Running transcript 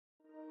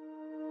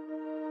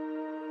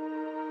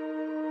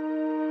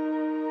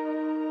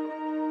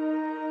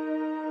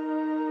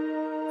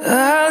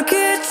I'll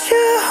get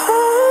you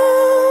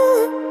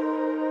home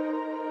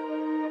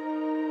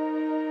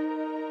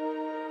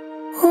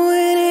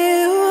when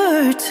you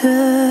are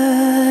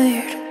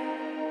tired.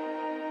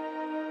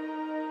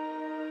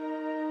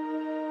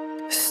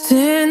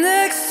 Stand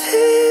next to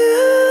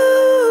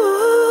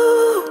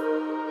you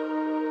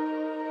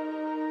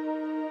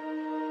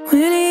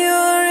when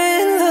you're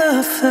in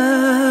the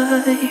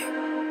fire.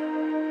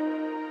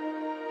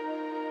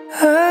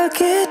 I'll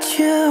get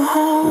you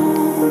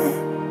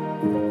home.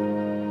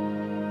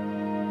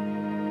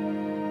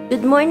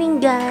 Good morning,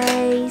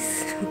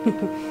 guys!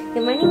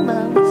 Good morning,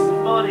 Bums!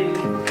 Morning!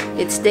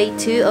 It's day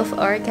 2 of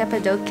our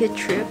Cappadocia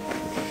trip.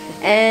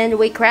 And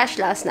we crashed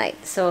last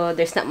night, so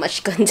there's not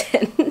much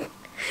content.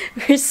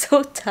 We're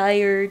so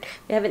tired.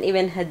 We haven't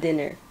even had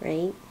dinner,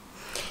 right?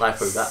 I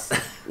forgot.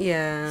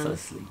 Yeah. So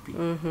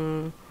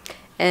sleepy.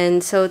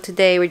 And so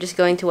today we're just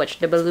going to watch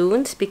the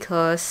balloons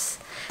because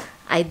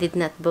I did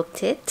not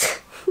book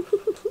it.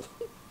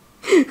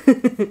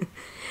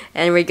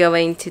 And we're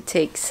going to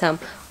take some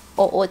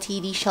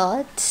OOTD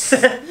shots.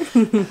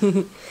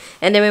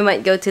 And then we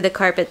might go to the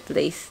carpet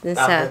place.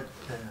 Sa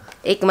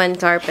Ikman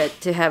carpet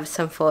to have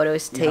some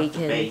photos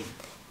taken.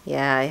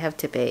 Yeah, I have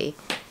to pay.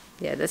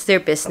 Yeah, that's their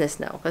business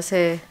now.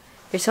 Kasi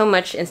there's so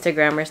much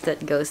Instagrammers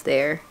that goes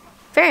there.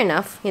 Fair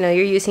enough. You know,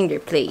 you're using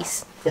their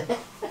place.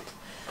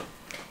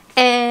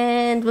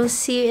 And we'll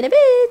see you in a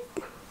bit.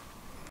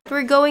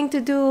 We're going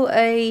to do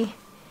a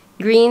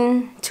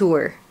green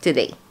tour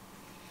today.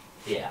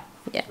 Yeah.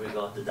 Yeah. We're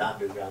going to the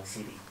underground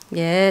city.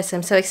 Yes,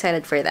 I'm so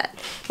excited for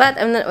that. But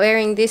I'm not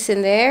wearing this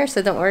in there,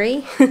 so don't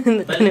worry.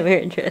 I'm not gonna wear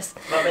a dress.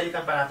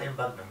 Babalikan pa natin yung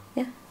bag, no?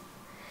 Yeah.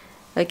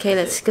 Okay,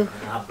 let's go.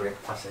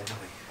 Breakfast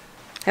anyway.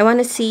 I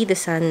want to see the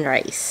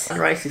sunrise.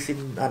 Sunrise is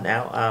in 1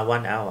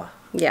 hour.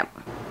 Yeah.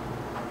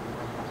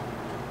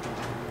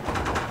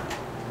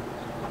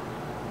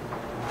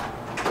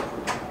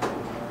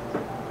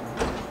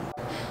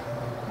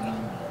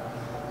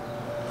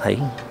 Hi.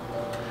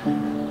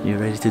 You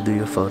ready to do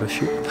your photo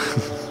shoot?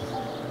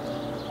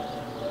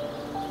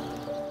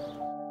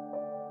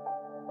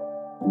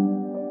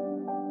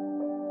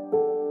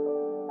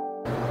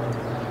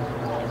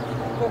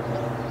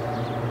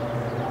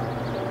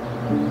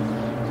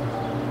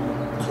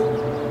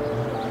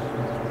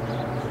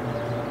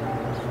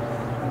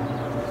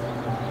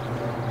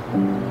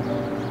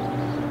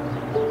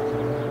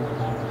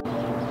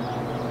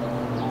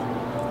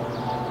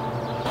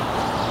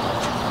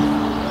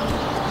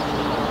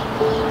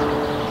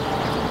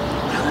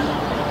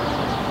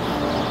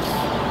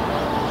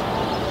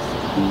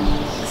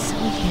 So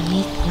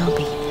unique, no,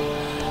 babe?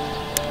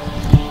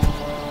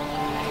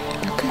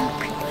 Look how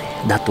pretty.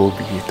 That will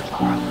be it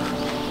tomorrow.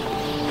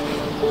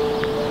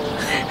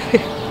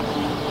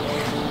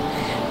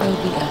 That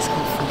will be us,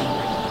 hopefully.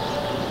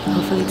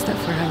 Hopefully it's not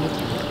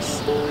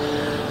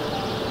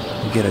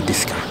 $400. You get a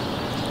discount.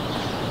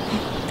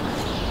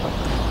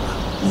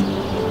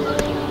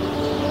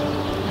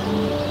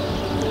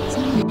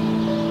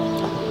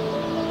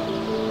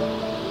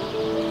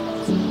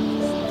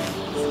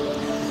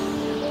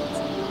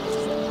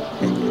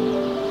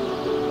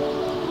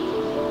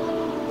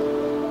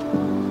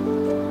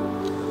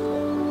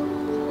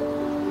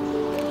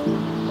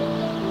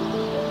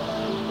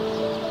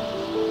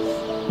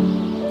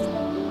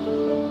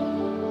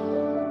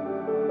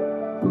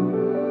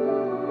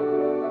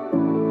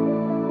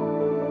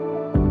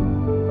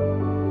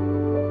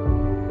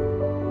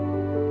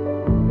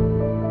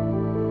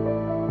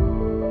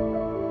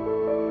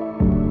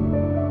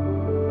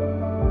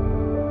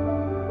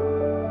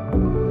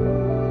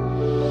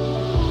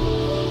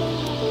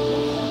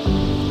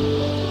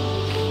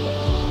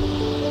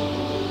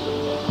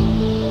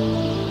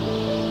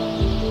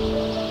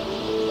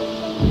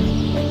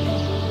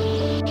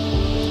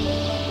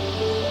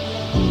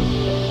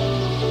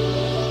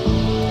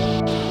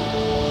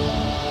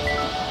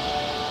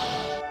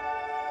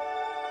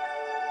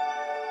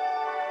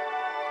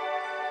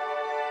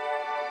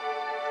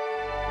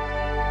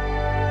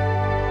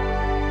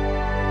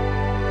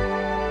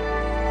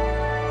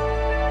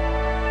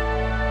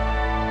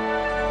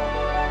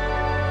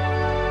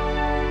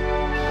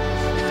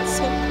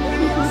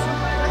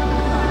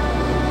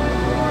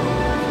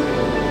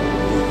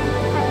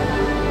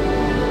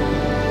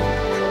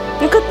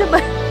 Look at the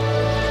bus.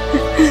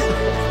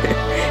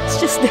 It's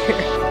just there.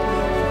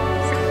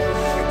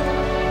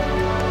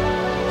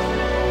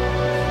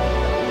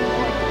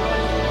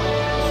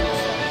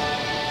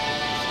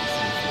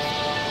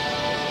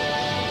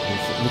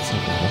 Looks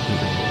like a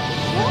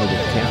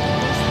camera.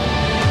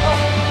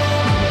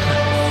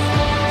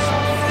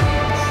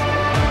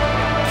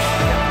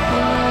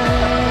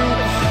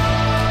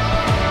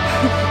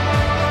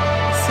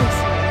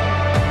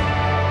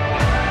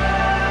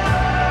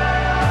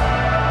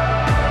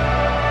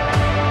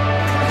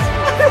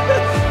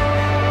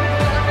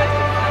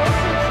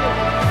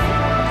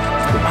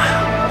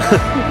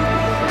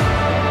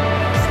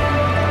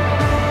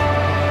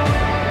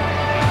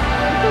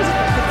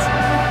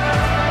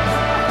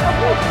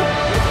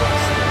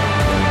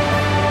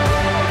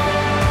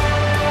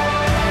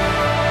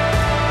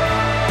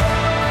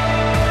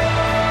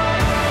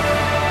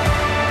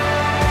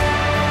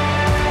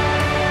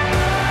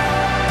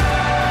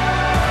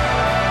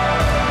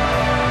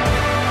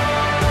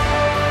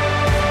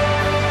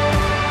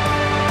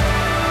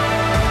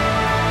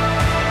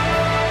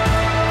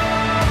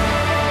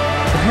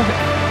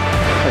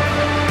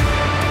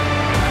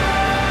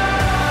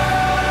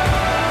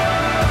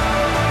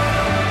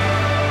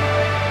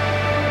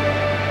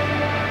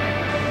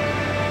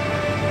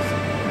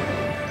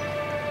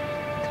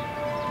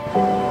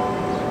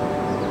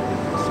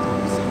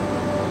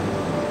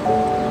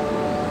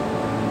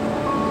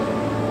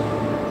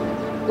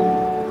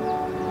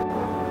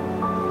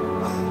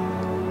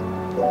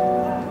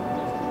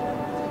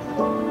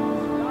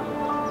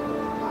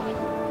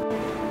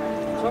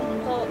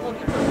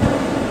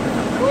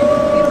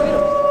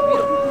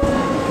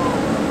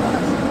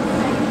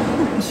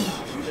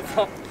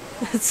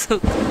 so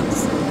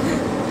close.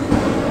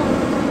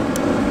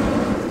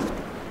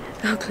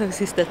 How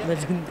close is that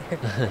balloon there?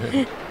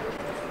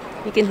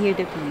 You can hear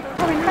the beep.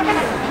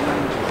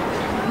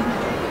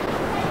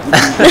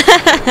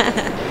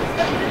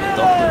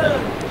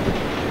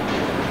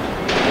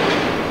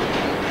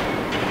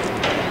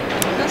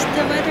 How's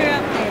the weather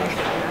up there?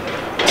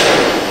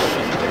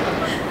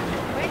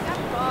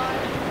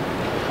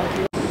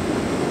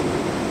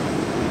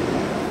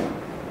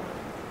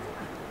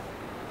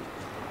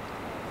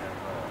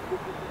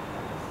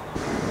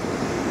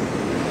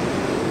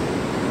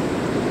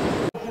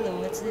 Hello,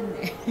 what's in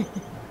there?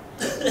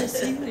 It's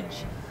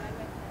huge.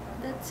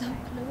 That's so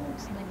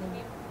close.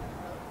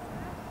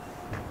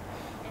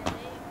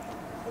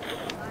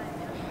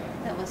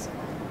 That was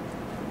fun.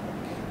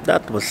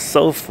 That was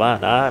so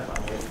fun. Yeah.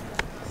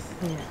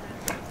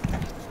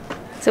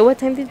 So what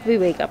time did we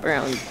wake up?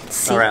 Around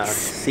 6? Around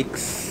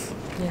 6.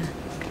 Yeah.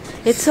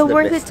 It's so The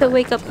worth it best to time.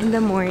 wake up in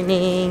the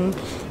morning,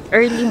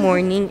 early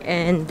morning,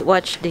 and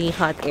watch the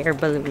hot air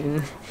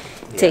balloon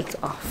take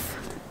off.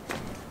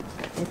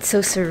 It's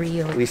so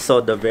surreal. We saw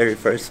the very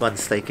first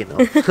ones taking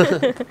off.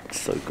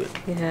 So good.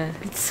 Yeah,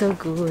 it's so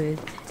good.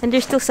 And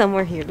there's still some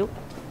more here, look.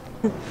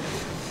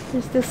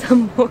 There's still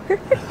some more.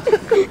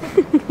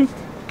 It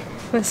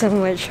was so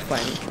much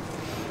fun.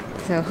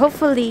 So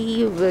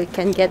hopefully we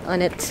can get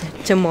on it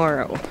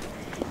tomorrow.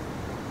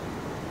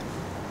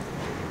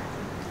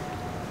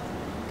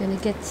 Gonna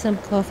get some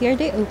coffee. Are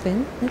they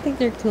open? I think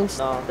they're closed.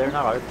 No, they're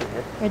not open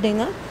yet. Are they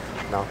not?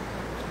 No.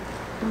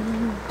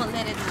 Won't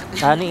let it happen.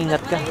 Honey,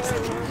 ingat ka.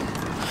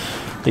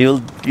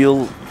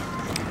 You'll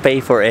pay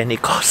for any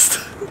cost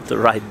to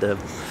ride them,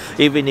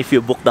 even if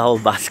you book the whole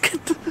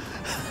basket.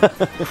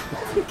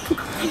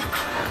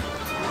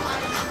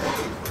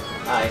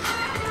 Hi.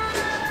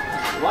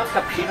 One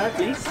cappuccino,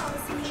 please.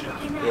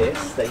 Yes,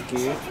 thank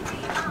you.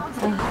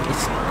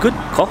 It's good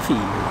coffee.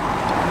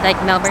 Like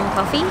Melbourne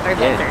coffee or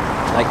better?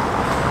 Like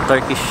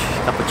Turkish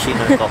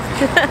cappuccino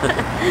coffee.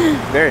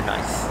 Very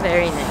nice.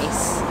 Very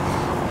nice.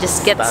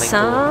 Just get Starting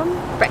some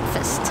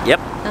breakfast. Yep.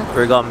 Okay.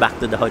 We're going back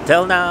to the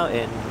hotel now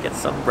and get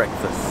some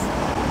breakfast.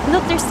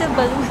 Look, there's still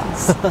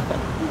balloons.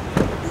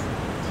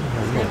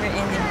 Never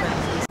ending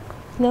balloons.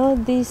 No,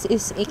 this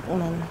is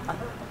Ikman.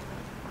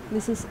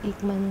 This is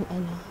Ikman,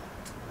 ano.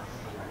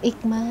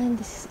 Ikman,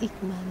 this is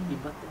Ikman.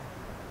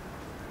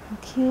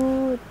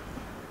 Cute.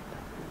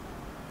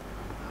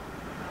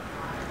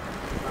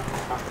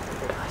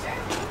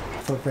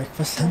 For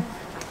breakfast, huh?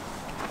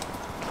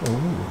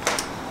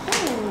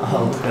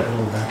 Oh, look at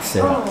all that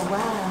set. Oh,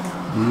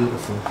 wow.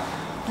 Beautiful.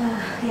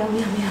 Yum,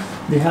 yum, yum.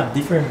 They have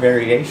different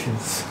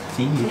variations.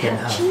 See, you They can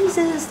have have.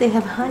 cheeses, they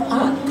have honey,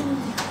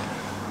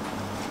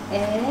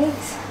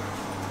 eggs,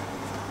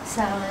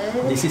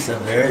 salad. This is a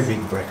very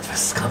big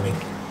breakfast coming.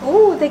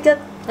 Oh, they got,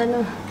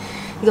 ano,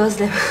 goes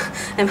them.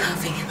 I'm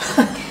having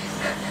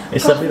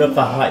It's a bit of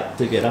a hike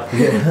to get up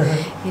here.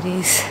 It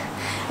is.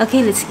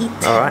 Okay, let's eat.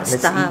 Alright, let's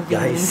Starving. eat,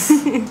 guys.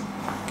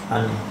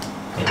 And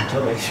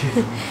enjoy.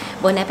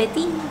 Bon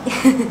appetit.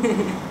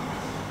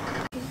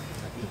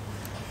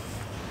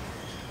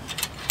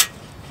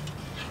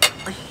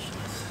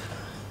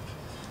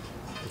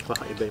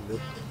 Kakaiba yung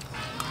milk.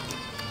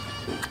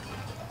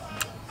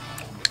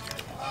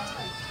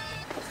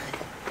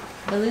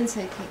 Balloons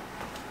okay.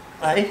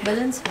 Ay,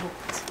 Balloons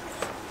booked.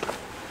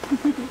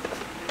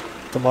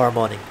 tomorrow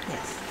morning.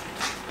 Yes.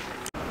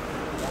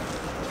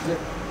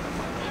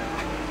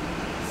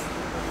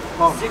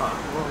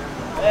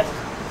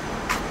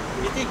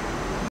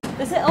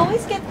 Does it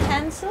always get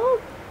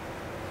cancelled?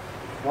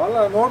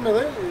 Well,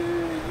 normally,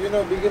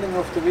 beginning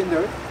of the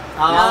winter.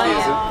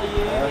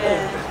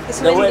 Yeah. It's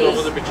The way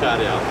windy.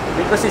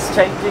 Because it's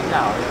changing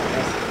now.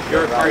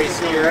 Your car is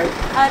here, right?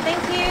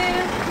 Thank you.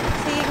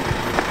 See you.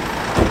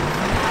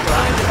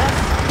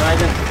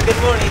 Good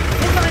morning.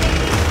 Good morning.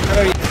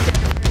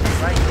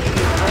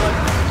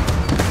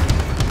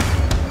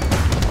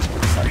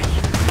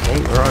 Hey,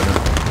 we're on.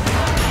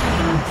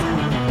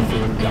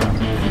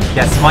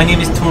 Yes, my name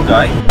is Tour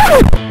Guide.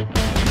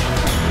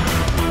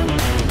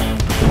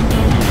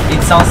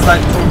 It sounds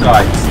like tour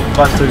guides,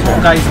 but tour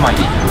guide is my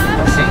thing.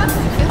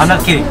 I'm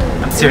not kidding.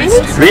 I'm serious.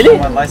 Really?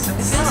 My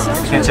license.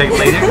 Can you check it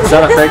later? Is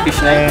that a Turkish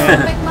name?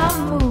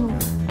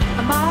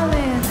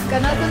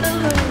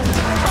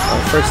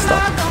 Our first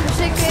stop.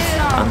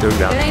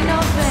 Underground.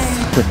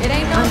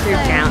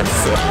 Underground.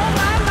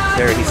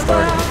 Very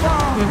historic.